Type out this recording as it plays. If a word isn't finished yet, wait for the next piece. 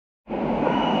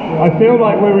I feel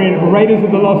like we're in Raiders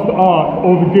of the Lost Ark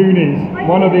or the Goonies,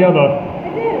 one or the other. I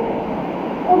do.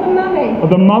 Or the Mummy. Or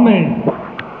the Mummy.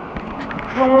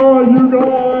 Oh, you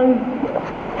guys!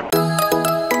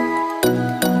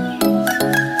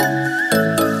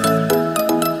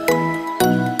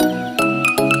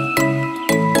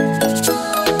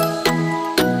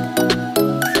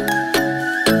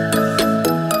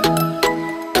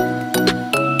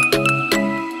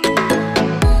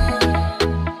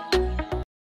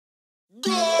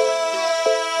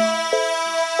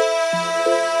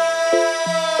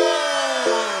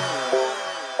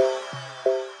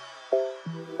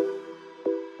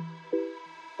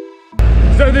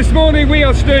 So this morning we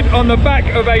are stood on the back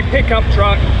of a pickup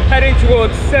truck heading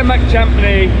towards Semuc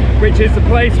Champey, which is the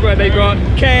place where they've got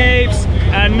caves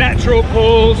and natural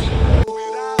pools.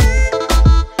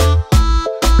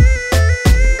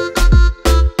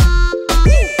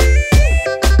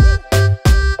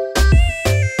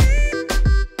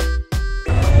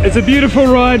 It's a beautiful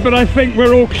ride, but I think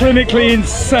we're all clinically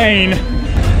insane.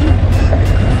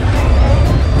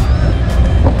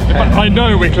 I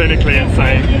know we're clinically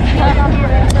insane.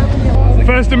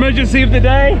 First emergency of the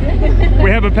day, we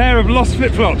have a pair of lost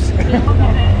flip-flops.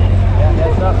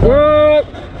 Whoa!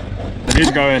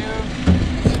 He's going.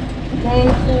 Thank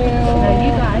you. No,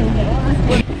 you guys.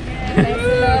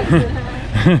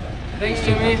 Thanks,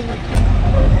 Jimmy.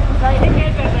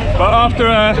 But after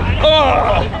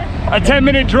a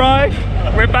 10-minute drive,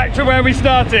 we're back to where we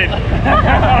started.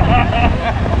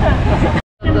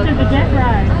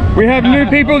 We have new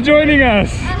people joining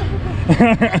us.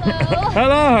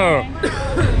 Hello.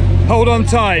 Hold on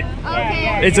tight.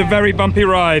 Okay. It's a very bumpy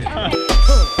ride.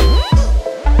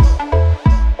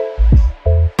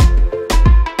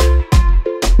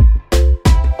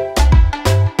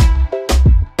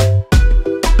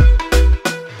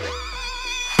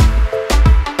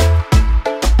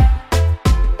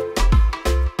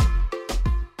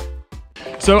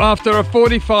 So after a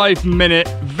 45-minute,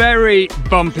 very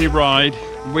bumpy ride,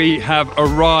 we have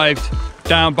arrived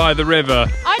down by the river.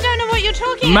 I don't know what you're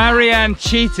talking about. Myan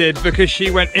cheated because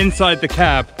she went inside the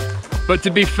cab. But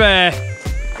to be fair,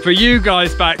 for you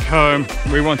guys back home,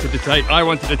 I wanted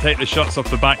to take the shots off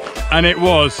the back, and it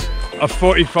was a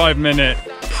 45-minute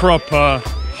proper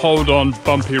hold-on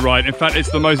bumpy ride. In fact, it's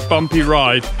the most bumpy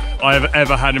ride I have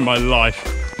ever had in my life.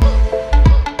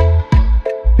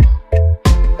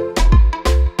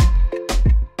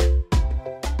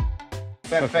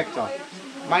 Perfecto.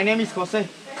 My name is Jose.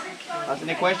 As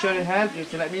any question you have,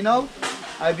 just let me know.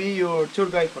 I'll be your tour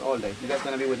guide for all day. You guys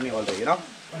gonna be with me all day, you know?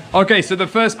 Okay, so the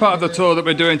first part of the tour that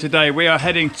we're doing today, we are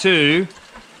heading to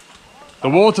the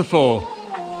waterfall.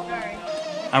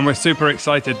 And we're super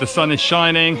excited. The sun is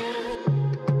shining.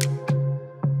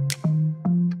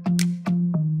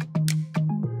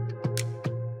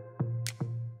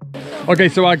 Okay,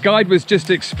 so our guide was just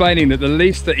explaining that the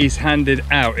leaves that he's handed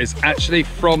out is actually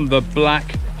from the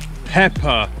black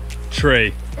pepper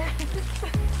tree.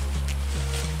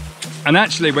 And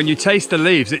actually, when you taste the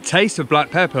leaves, it tastes of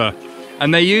black pepper.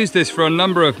 And they use this for a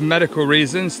number of medical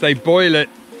reasons. They boil it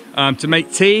to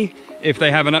make tea if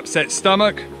they have an upset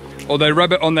stomach, or they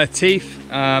rub it on their teeth,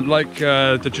 like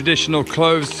the traditional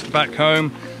cloves back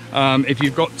home, if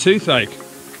you've got toothache.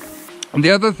 And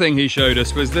the other thing he showed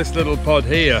us was this little pod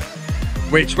here,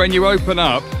 which when you open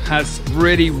up has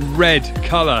really red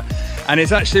color, and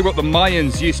it's actually what the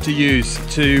Mayans used to use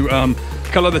to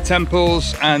color the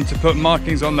temples and to put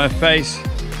markings on their face.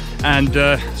 And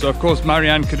so of course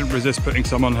Myan couldn't resist putting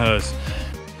some on hers.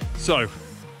 So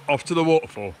off to the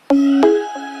waterfall.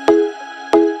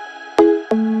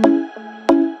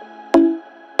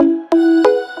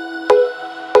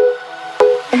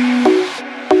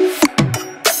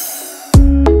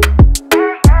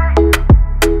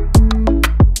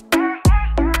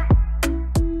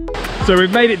 So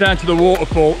we've made it down to the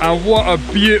waterfall, and what a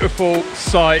beautiful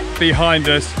sight behind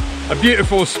us. A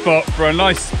beautiful spot for a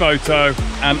nice photo,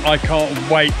 and I can't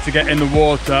wait to get in the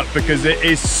water because it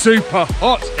is super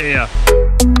hot here.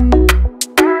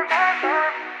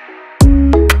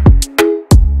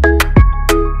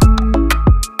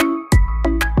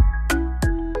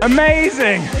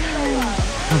 Amazing!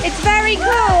 It's very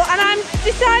cool, and I'm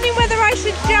deciding whether I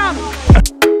should jump.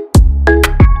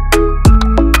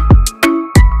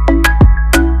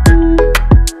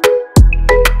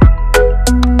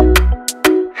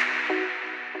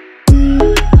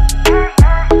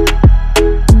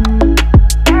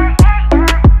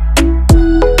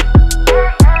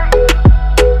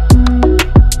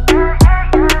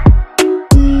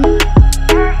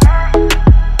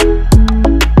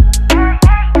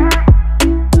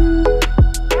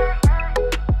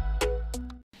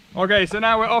 Okay, so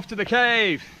now we're off to the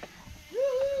cave.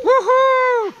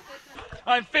 Woohoo!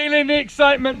 I'm feeling the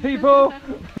excitement, people.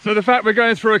 So the fact we're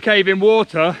going through a cave in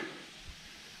water,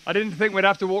 I didn't think we'd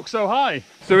have to walk so high.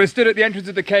 So we're stood at the entrance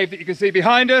of the cave that you can see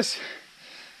behind us,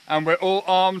 and we're all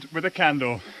armed with a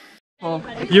candle.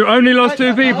 You only lost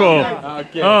 2 people?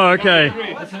 Oh, okay.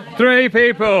 3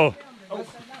 people.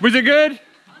 Was it good?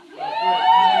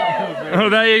 Oh,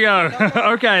 there you go.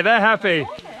 Okay, they're happy.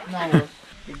 No.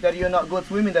 If you're not good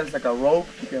swimming, there's like a rope,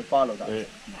 you can follow that. Yeah,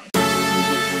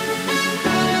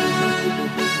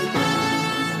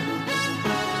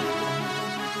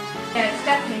 it's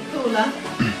definitely cooler.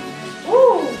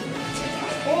 Ooh!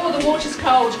 Oh, the water's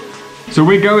cold. So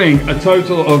we're going a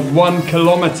total of 1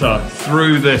 kilometer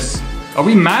through this. Are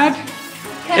we mad?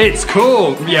 It's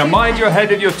cool. Yeah, mind your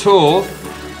head of your tool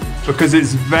because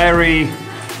it's very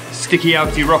sticky,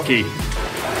 outy, rocky.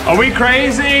 Are we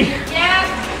crazy? Yeah.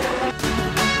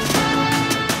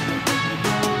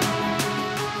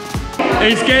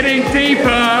 It's getting deeper.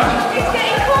 It's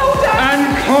getting colder.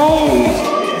 And cold.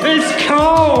 It's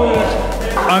cold.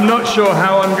 I'm not sure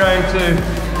how I'm going to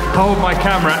hold my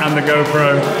camera and the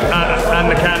GoPro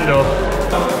and the candle.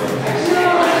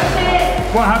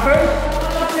 What happened?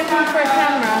 For a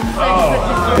camera.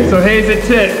 Oh. So here's a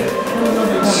tip.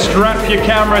 Strap your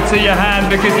camera to your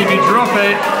hand because if you drop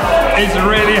it, it's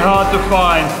really hard to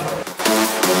find.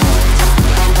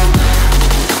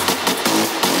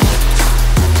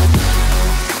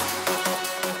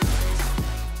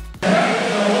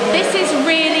 This is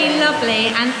really lovely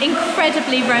and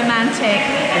incredibly romantic.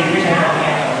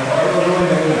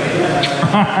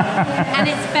 And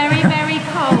it's very, very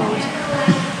cold.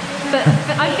 But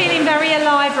I'm feeling very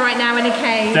alive right now in a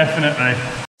cave. Definitely.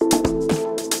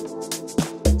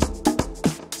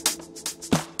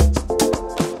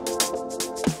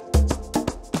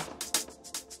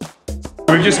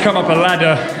 We've just come up a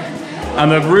ladder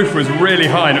and the roof was really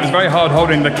high and it was very hard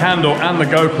holding the candle and the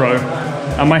GoPro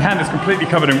and my hand is completely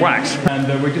covered in wax. And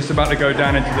we're just about to go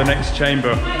down into the next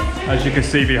chamber, as you can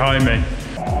see behind me.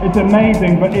 It's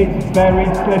amazing, but it's very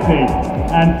slippy.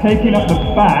 And taking up the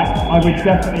back, I would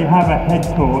definitely have a head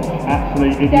torch,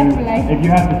 actually, if you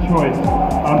had the choice.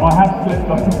 I have slipped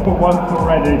on it once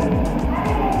already.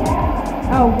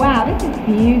 Oh wow, this is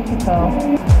beautiful.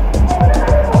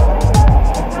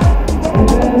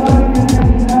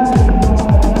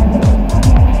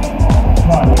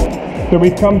 So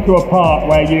we've come to a part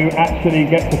where you actually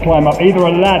get to climb up either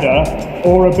a ladder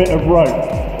or a bit of rope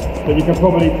that you can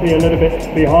probably see a little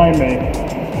bit behind me.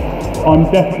 I'm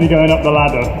definitely going up the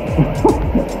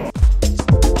ladder.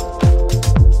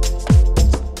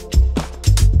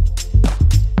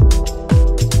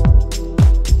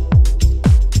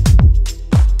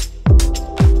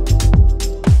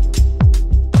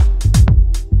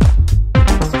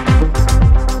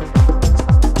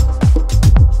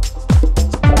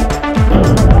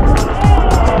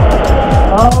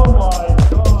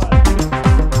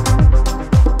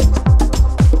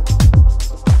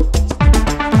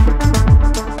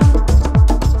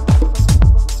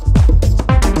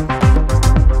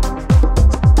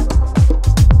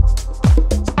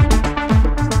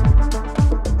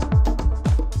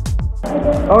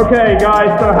 Okay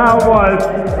guys, so how was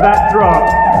that drop?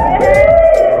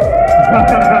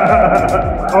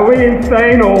 Are we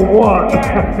insane or what?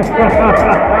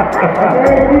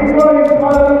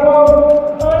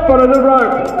 Follow the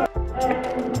rope.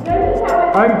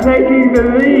 I'm taking the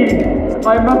lead.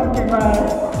 I must be mad.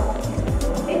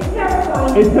 It's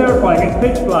terrifying. It's terrifying. It's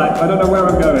pitch black. I don't know where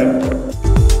I'm going.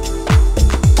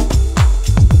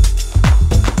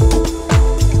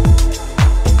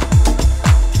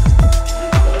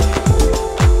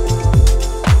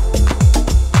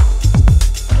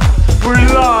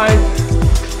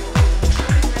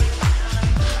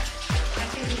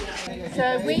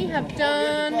 So we have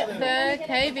done the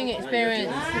caving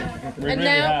experience, and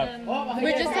now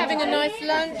we're just having a nice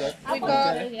lunch. We've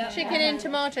got chicken and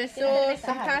tomato sauce,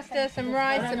 some pasta, some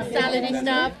rice, some salady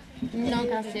stuff. No,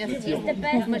 gracias.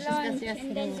 Muchas gracias.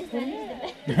 Gracias.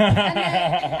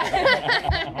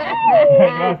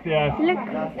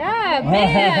 Ah,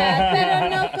 mira, pero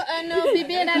no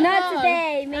beber alcohol. Not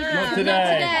today, maybe. Not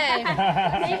today.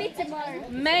 Maybe tomorrow.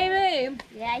 Maybe.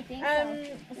 Yeah, I think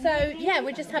so. So yeah,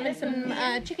 we're just having some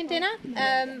chicken dinner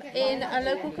in a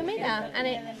local comida, and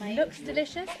it looks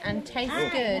delicious and tastes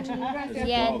good.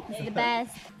 Yeah, it's the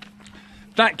best.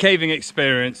 That caving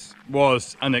experience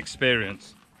was an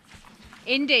experience.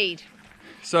 Indeed.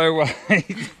 So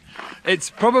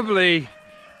it's probably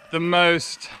the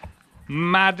most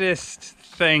maddest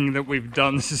thing that we've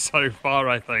done so far,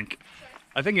 I think.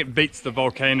 I think it beats the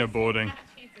volcano boarding.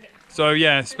 So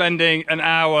yeah, spending an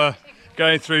hour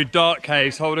going through dark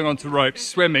caves, holding onto ropes,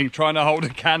 swimming, trying to hold a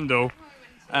candle,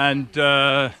 and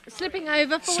slipping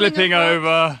over, slipping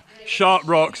over sharp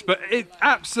rocks, but it's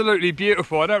absolutely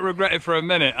beautiful. I don't regret it for a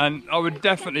minute, and I would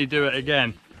definitely do it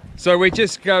again. So we're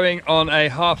just going on a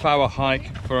half-hour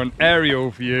hike for an aerial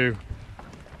view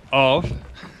of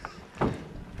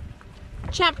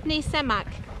Champey Semuc.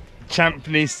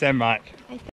 Champey Semuc.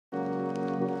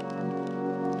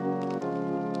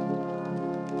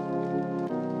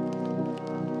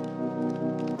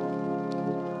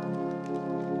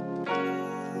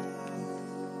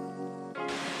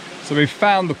 So we've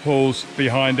found the pools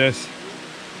behind us,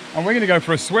 and we're going to go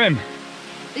for a swim.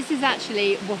 This is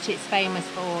actually what it's famous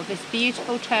for, this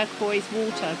beautiful turquoise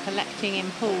water collecting in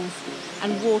pools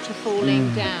and water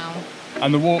falling down.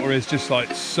 And the water is just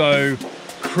like so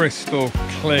crystal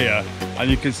clear,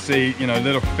 and you can see, you know,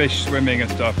 little fish swimming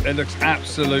and stuff. It looks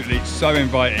absolutely so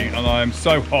inviting, and I am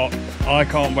so hot, I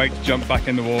can't wait to jump back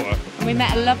in the water. And we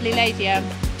met a lovely lady, a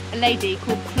lady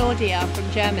called Claudia from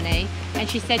Germany, and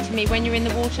she said to me, when you're in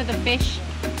the water, the fish,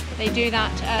 they do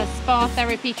that spa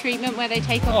therapy treatment where they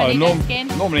take off any dead skin.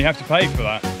 Normally you have to pay for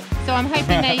that. So I'm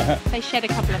hoping they shed a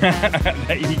couple of pounds.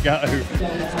 There you go.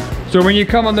 So when you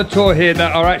come on the tour here,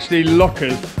 there are actually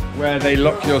lockers where they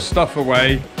lock your stuff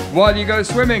away while you go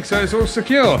swimming, so it's all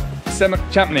secure.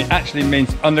 Semuc Champey actually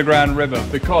means underground river,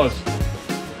 because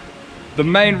the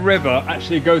main river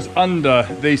actually goes under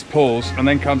these pools and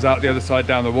then comes out the other side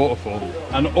down the waterfall,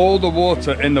 and all the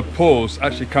water in the pools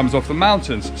actually comes off the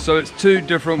mountains, so it's two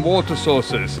different water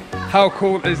sources. How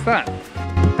cool is that?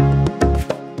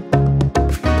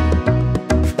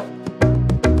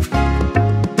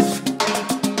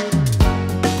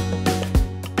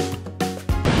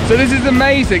 So this is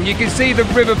amazing. You can see the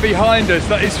river behind us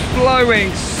that is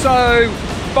flowing so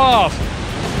fast.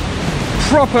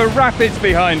 Proper rapids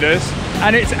behind us,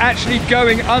 and it's actually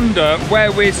going under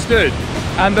where we stood.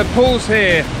 And the pools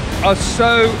here are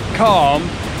so calm,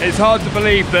 it's hard to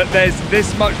believe that there's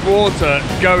this much water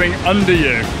going under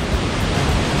you.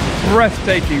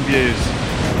 Breathtaking views.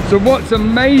 So what's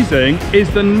amazing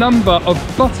is the number of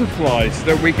butterflies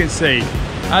that we can see.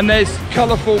 And there's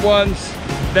colourful ones,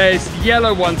 there's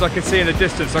yellow ones I can see in the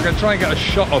distance. I'm going to try and get a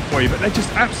shot off for you, but they're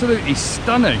just absolutely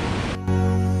stunning.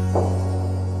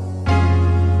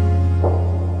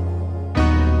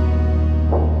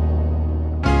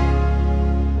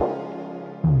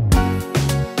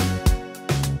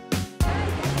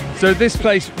 So this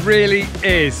place really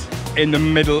is in the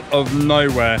middle of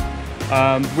nowhere.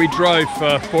 We drove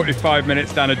for 45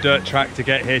 minutes down a dirt track to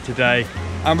get here today,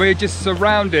 and we're just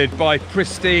surrounded by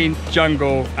pristine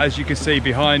jungle, as you can see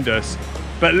behind us.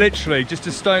 But literally just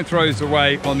a stone throws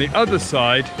away on the other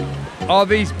side are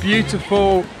these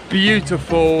beautiful,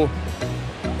 beautiful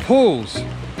pools.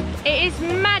 It is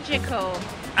magical.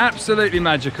 Absolutely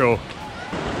magical.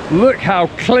 Look how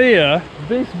clear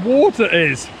this water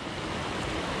is.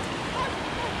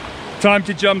 Time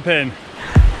to jump in.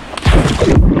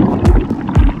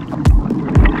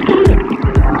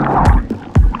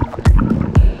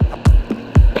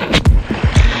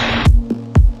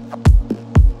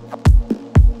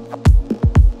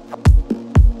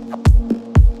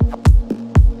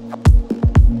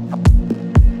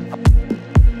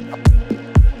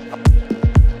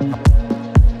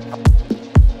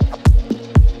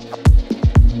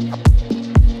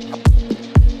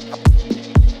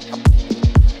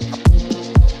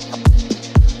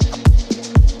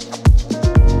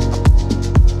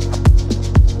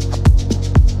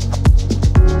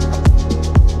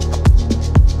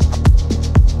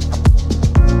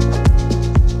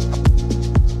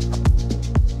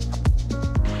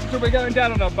 We're going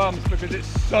down on our bums because it's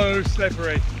so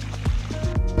slippery.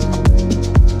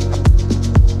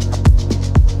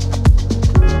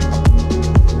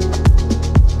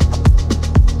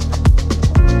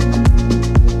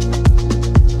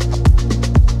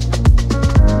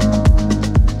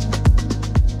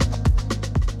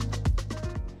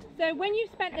 So when you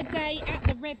spent the day at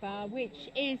the river, which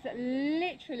is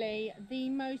literally the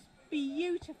most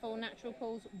beautiful natural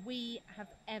pools we have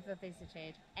ever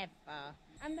visited, ever.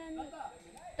 And then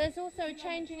there's also a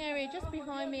changing area just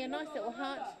behind me, a nice little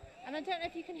hut. And I don't know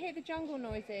if you can hear the jungle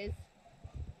noises.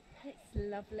 It's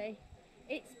lovely.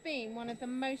 It's been one of the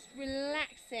most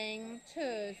relaxing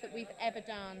tours that we've ever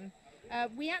done.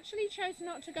 We actually chose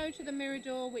not to go to the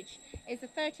Mirador, which is a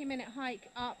 30-minute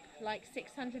hike up, like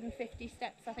 650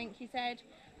 steps, I think he said.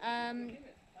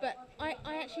 But I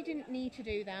actually didn't need to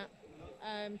do that.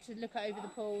 To look over the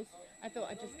pools. I thought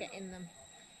I'd just get in them,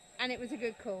 and it was a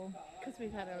good call because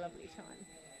we've had a lovely time.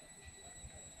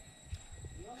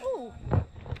 Oh,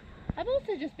 I've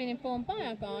also just been informed by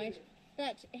our guide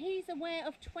that he's aware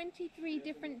of 23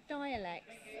 different dialects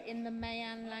in the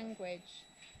Myan language.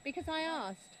 Because I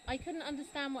asked, I couldn't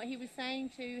understand what he was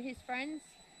saying to his friends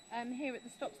here at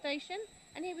the stop station,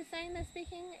 and he was saying they're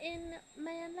speaking in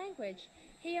Myan language.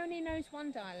 He only knows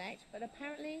one dialect, but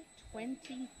apparently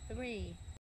 23.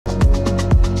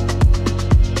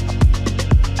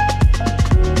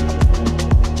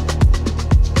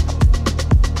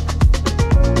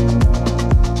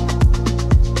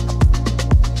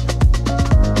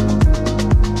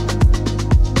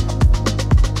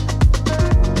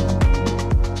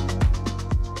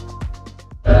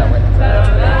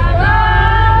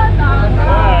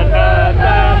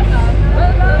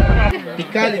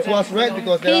 It was red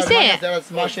because Can you see it? there are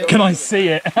smashes. Can I see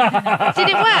it? Did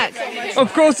it work?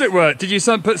 Of course it worked. Did you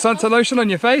put Santa lotion on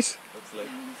your face?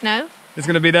 No. It's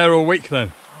going to be there all week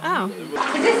then. Oh. Is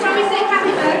this when we sing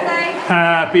happy birthday?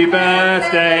 Happy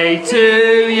birthday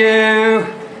to you.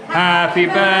 Happy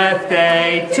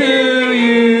birthday to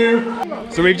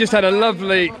you. So we've just had a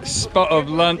lovely spot of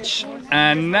lunch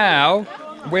and now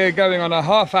we're going on a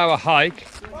half-hour hike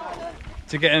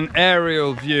to get an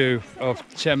aerial view of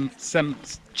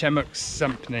Semuc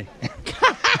Champey.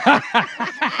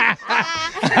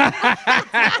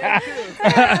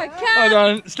 Hold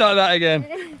on, start that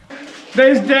again.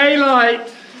 There's daylight.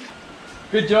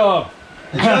 Good job.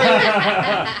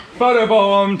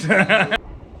 Photobombed.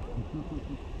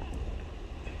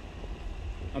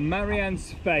 And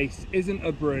Marianne's face isn't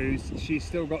a bruise. She's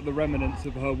still got the remnants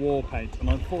of her war paint, and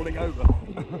I'm falling over.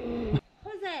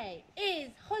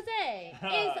 Jose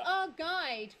is our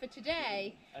guide for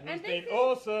today. And he's been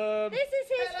awesome. This is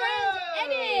his friend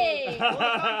Eddie.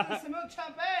 Welcome to Semuc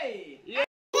Champey.